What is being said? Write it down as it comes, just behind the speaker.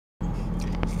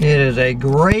It is a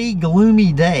gray,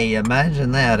 gloomy day.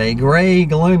 Imagine that. A gray,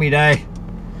 gloomy day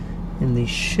in the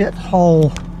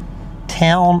shithole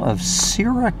town of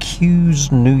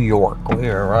Syracuse, New York. We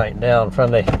are right down from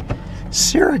the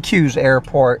Syracuse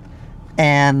airport.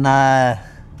 And the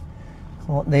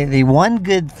one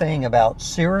good thing about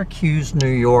Syracuse, New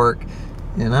York,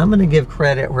 and I'm going to give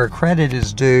credit where credit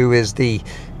is due, is the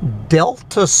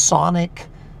Delta Sonic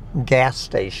gas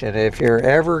station. If you're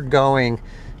ever going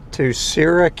to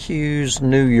Syracuse,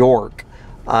 New York,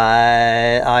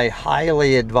 I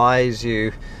highly advise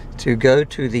you to go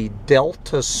to the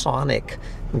Delta Sonic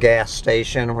gas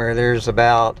station, where there's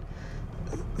about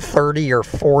 30 or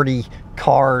 40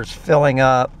 cars filling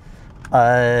up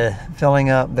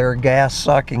their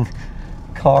gas-sucking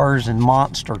cars and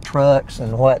monster trucks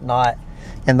and whatnot.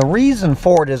 And the reason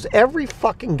for it is every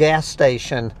fucking gas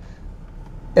station,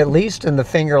 at least in the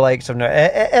Finger Lakes of New York,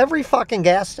 every fucking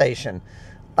gas station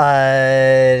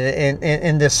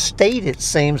in this state, it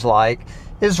seems like,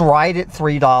 is right at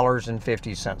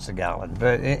 $3.50 a gallon,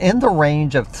 but in the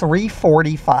range of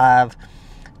 $3.45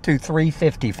 to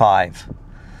 $3.55.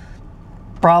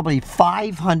 Probably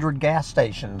 500 gas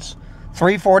stations,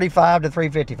 $3.45 to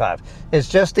 $3.55. It's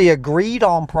just the agreed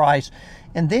on price.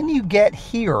 And then you get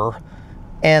here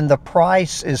and the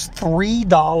price is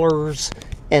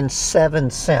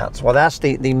 $3.07. Well, that's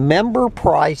the member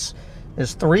price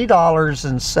is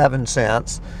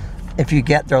 $3.07 if you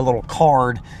get their little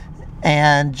card,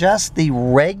 and just the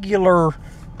regular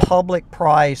public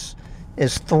price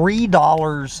is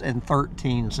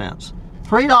 $3.13.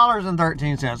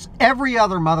 $3.13. Every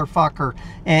other motherfucker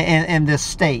in this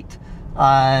state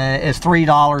is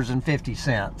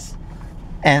 $3.50.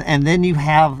 And then you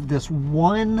have this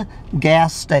one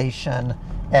gas station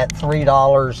at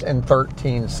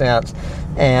 $3.13.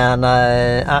 And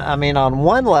I mean, on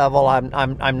one level,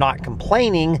 I'm not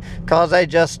complaining, because I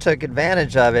just took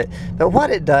advantage of it. But what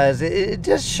it does, it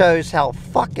just shows how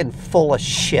fucking full of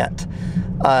shit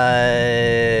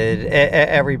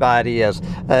everybody is.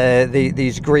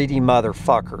 These greedy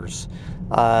motherfuckers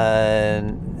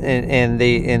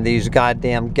in these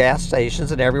goddamn gas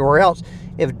stations and everywhere else.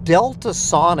 If Delta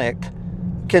Sonic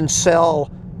can sell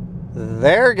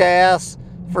their gas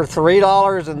for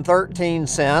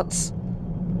 $3.13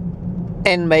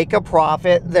 and make a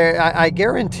profit, I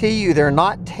guarantee you they're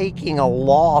not taking a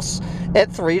loss at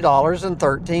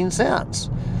 $3.13.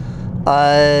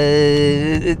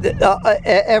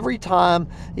 Every time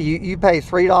you pay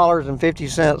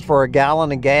 $3.50 for a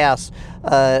gallon of gas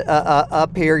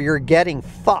up here, you're getting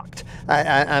fucked.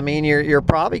 I mean, you're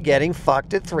probably getting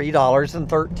fucked at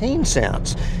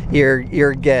 $3.13.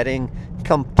 You're getting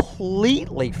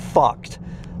completely fucked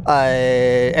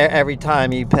every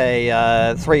time you pay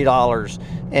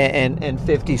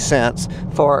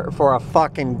 $3.50 for a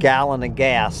fucking gallon of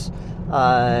gas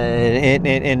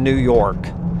in New York,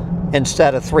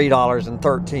 instead of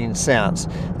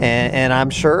 $3.13. And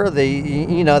I'm sure the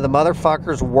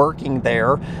motherfuckers working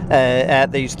there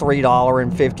at these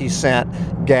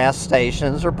 $3.50 gas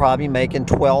stations are probably making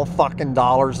 $12 fucking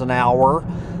an hour,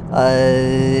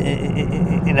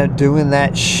 doing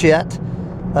that shit.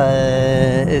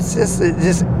 It's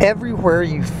just everywhere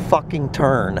you fucking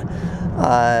turn,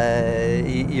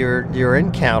 you're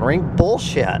encountering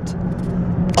bullshit.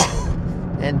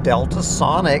 And Delta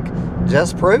Sonic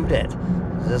just proved it.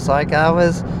 Just like I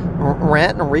was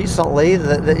ranting recently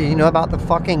about the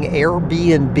fucking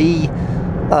Airbnb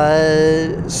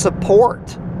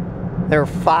support. They're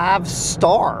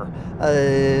 5-star.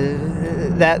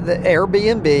 That the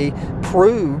Airbnb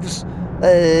proves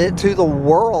to the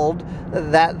world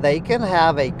that they can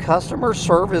have a customer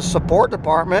service support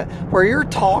department where you're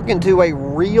talking to a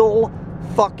real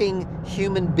fucking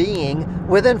human being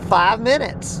within 5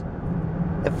 minutes.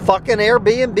 If fucking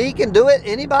Airbnb can do it,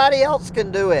 anybody else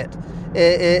can do it.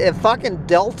 If fucking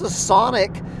Delta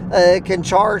Sonic can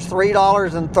charge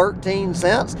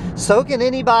 $3.13, so can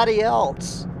anybody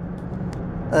else.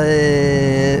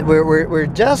 We're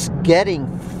just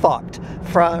getting fucked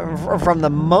from the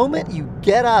moment you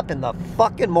get up in the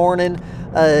fucking morning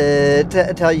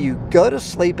till you go to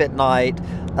sleep at night.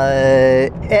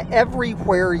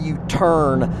 Everywhere you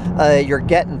turn, you're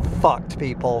getting fucked,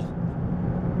 people.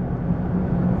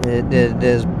 It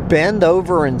is bend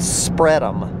over and spread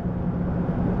them.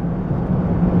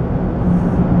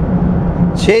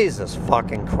 Jesus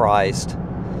fucking Christ.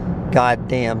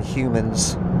 Goddamn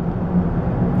humans.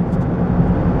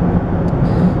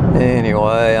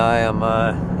 Anyway,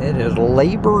 it is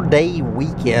Labor Day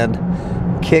weekend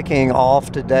kicking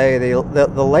off today.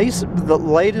 The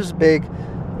latest big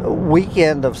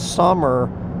weekend of summer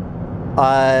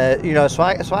You know, so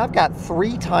I've got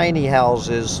 3 tiny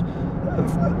houses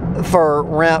for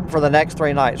rent for the next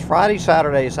 3 nights, Friday,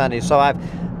 Saturday, Sunday. So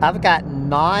I've got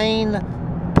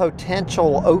 9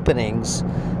 potential openings,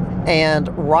 and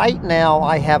right now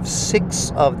I have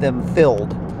 6 of them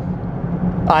filled.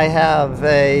 I have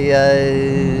a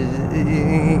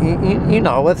you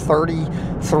know, a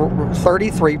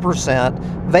 33%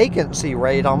 vacancy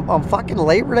rate on fucking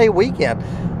Labor Day weekend.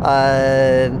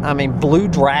 I mean, Blue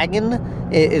Dragon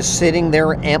is sitting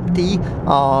there empty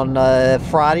on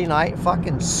Friday night.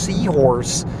 Fucking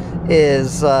Seahorse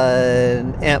is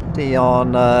empty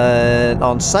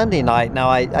on Sunday night. Now,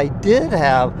 I did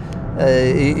have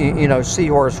you know,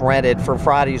 Seahorse rented for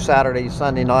Friday, Saturday,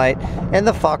 Sunday night, and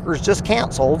the fuckers just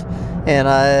canceled,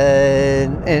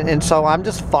 and so I'm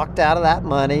just fucked out of that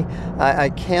money. I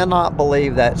cannot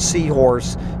believe that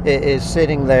Seahorse is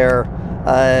sitting there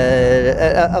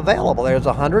available. There's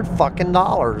 $100 fucking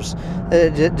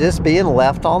just being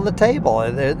left on the table.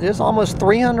 There's almost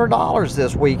 $300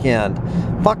 this weekend,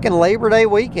 fucking Labor Day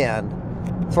weekend.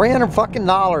 $300 fucking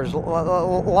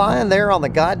lying there on the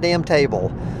goddamn table.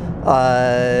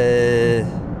 I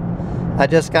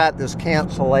just got this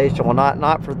cancellation. Well,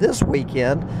 not for this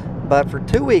weekend, but for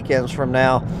 2 weekends from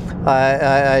now.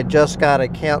 I just got a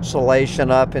cancellation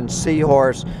up in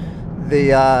Seahorse.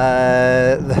 The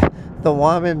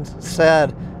woman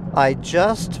said, "I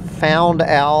just found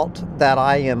out that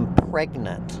I am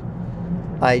pregnant."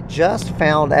 I just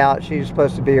found out she's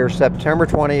supposed to be here September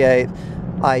 28th.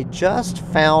 I just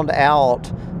found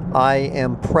out I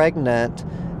am pregnant,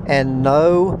 and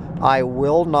no, I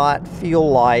will not feel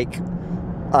like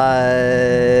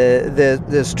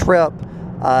this trip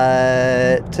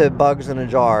to Bugs in a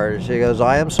Jar. She goes,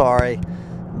 "I am sorry,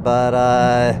 but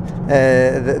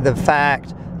the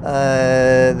fact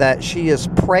that she is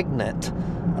pregnant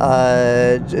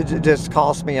just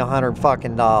cost me $100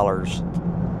 fucking dollars."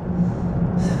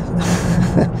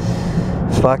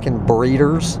 Fucking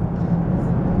breeders.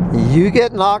 You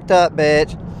get knocked up,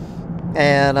 bitch,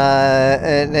 and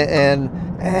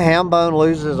Hambone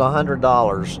loses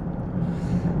 $100.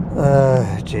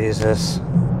 Jesus.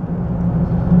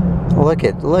 Look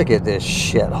at this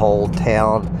shithole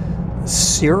town,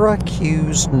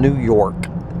 Syracuse, New York.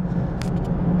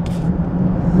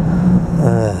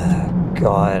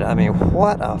 God, I mean,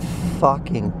 what a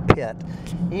fucking pit.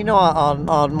 You know,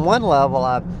 on one level,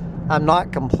 I'm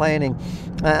not complaining.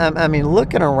 I mean,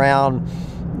 looking around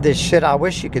this shit, I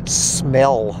wish you could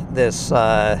smell this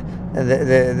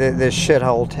this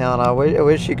shithole town. I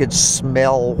wish you could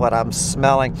smell what I'm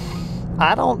smelling.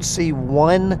 I don't see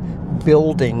one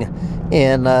building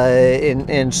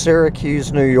in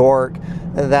Syracuse, New York,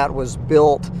 that was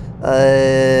built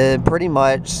pretty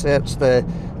much since the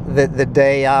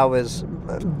day I was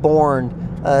born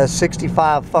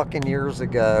 65 fucking years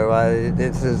ago. I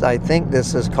think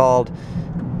this is called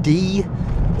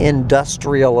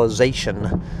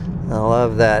deindustrialization. I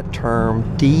love that term,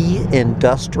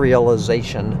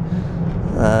 deindustrialization.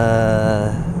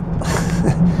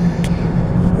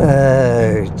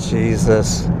 Oh,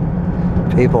 Jesus.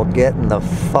 People getting the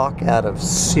fuck out of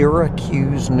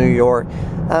Syracuse, New York.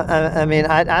 I mean,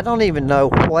 I don't even know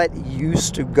what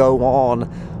used to go on,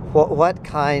 what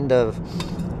kind of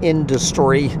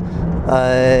industry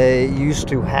used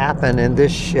to happen in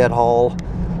this shithole.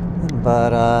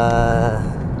 But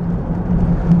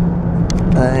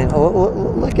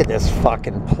look at this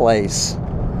fucking place.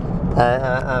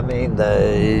 I mean,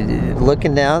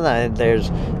 looking down,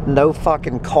 there's no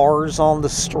fucking cars on the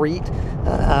street.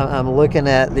 I'm looking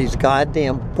at these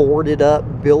goddamn boarded up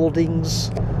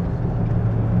buildings.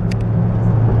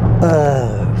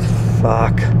 Oh,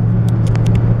 fuck.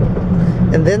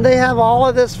 And then they have all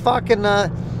of this fucking,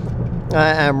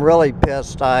 I'm really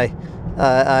pissed I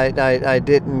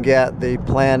didn't get the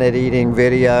planet eating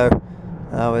video.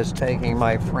 I was taking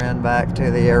my friend back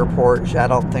to the airport. I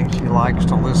don't think she likes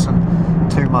to listen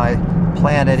to my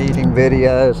planet eating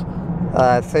videos.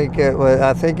 I think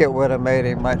it would have made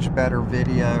a much better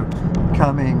video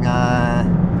coming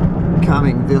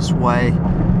this way.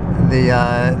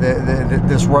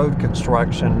 This road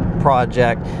construction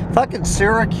project, fucking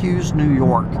Syracuse, New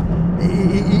York.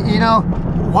 You know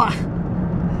why?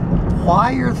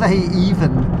 Why are they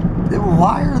even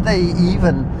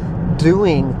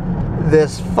doing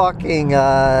this fucking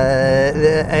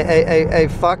a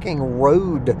fucking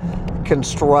road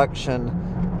construction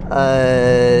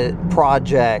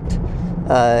project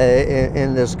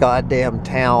in this goddamn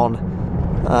town?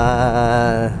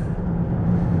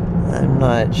 I'm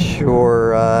not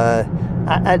sure.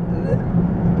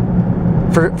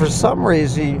 For some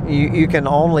reason, you can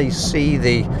only see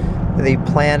the the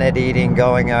planet eating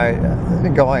going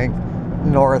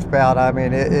northbound. I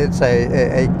mean, it's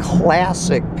a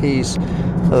classic piece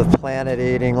of planet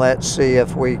eating. Let's see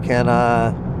if we can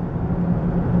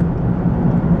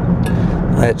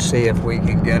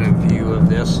get a view of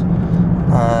this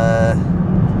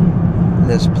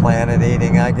this planet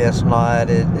eating. I guess not.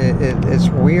 It's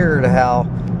weird how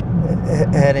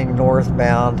heading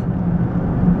northbound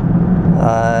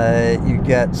you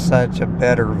get such a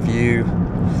better view.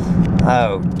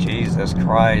 Oh, Jesus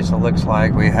Christ. It looks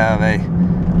like we have a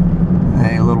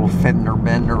little fender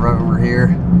bender over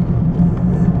here.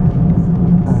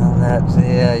 That's,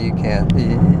 yeah, you can't,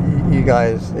 you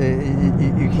guys,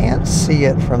 you can't see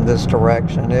it from this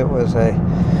direction. It was a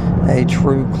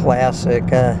true classic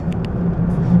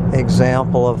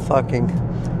example of fucking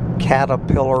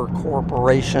Caterpillar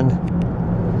Corporation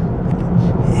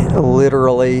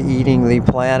literally eating the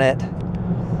planet.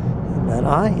 And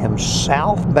I am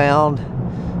southbound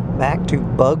back to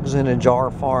Bugs in a Jar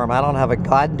Farm. I don't have a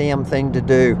goddamn thing to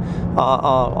do.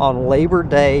 On Labor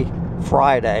Day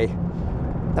Friday,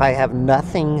 I have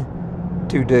nothing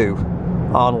to do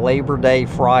on Labor Day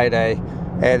Friday.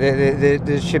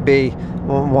 This should be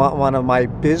one of my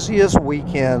busiest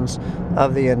weekends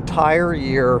of the entire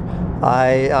year.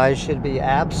 I should be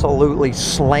absolutely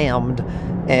slammed,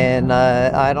 and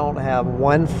I don't have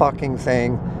one fucking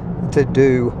thing to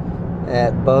do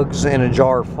at Bugs in a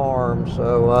Jar Farm,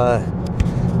 so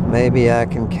maybe I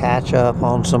can catch up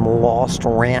on some lost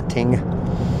ranting.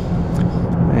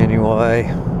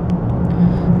 Anyway,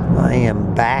 I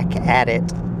am back at it.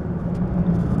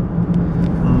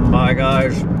 Bye,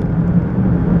 guys.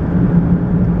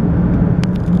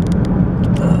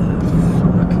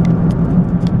 Fuck.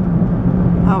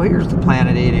 Oh, here's the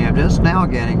planet eating. I'm just now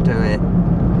getting to it.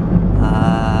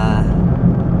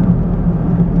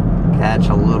 Catch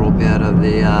a little bit of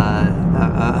the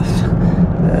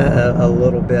a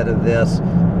little bit of this.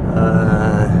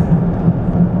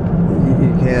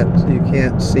 You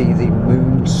can't see the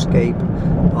moonscape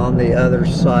on the other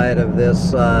side of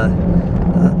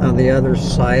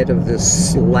this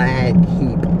slag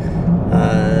heap.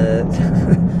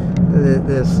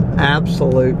 This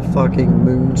absolute fucking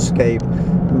moonscape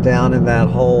down in that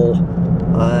hole.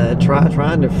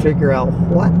 Trying to figure out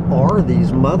what are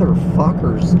these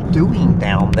motherfuckers doing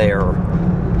down there.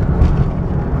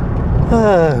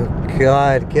 Oh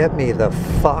God, get me the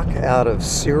fuck out of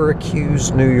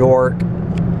Syracuse, New York.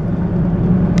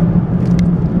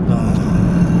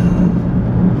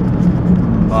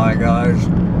 Bye, guys.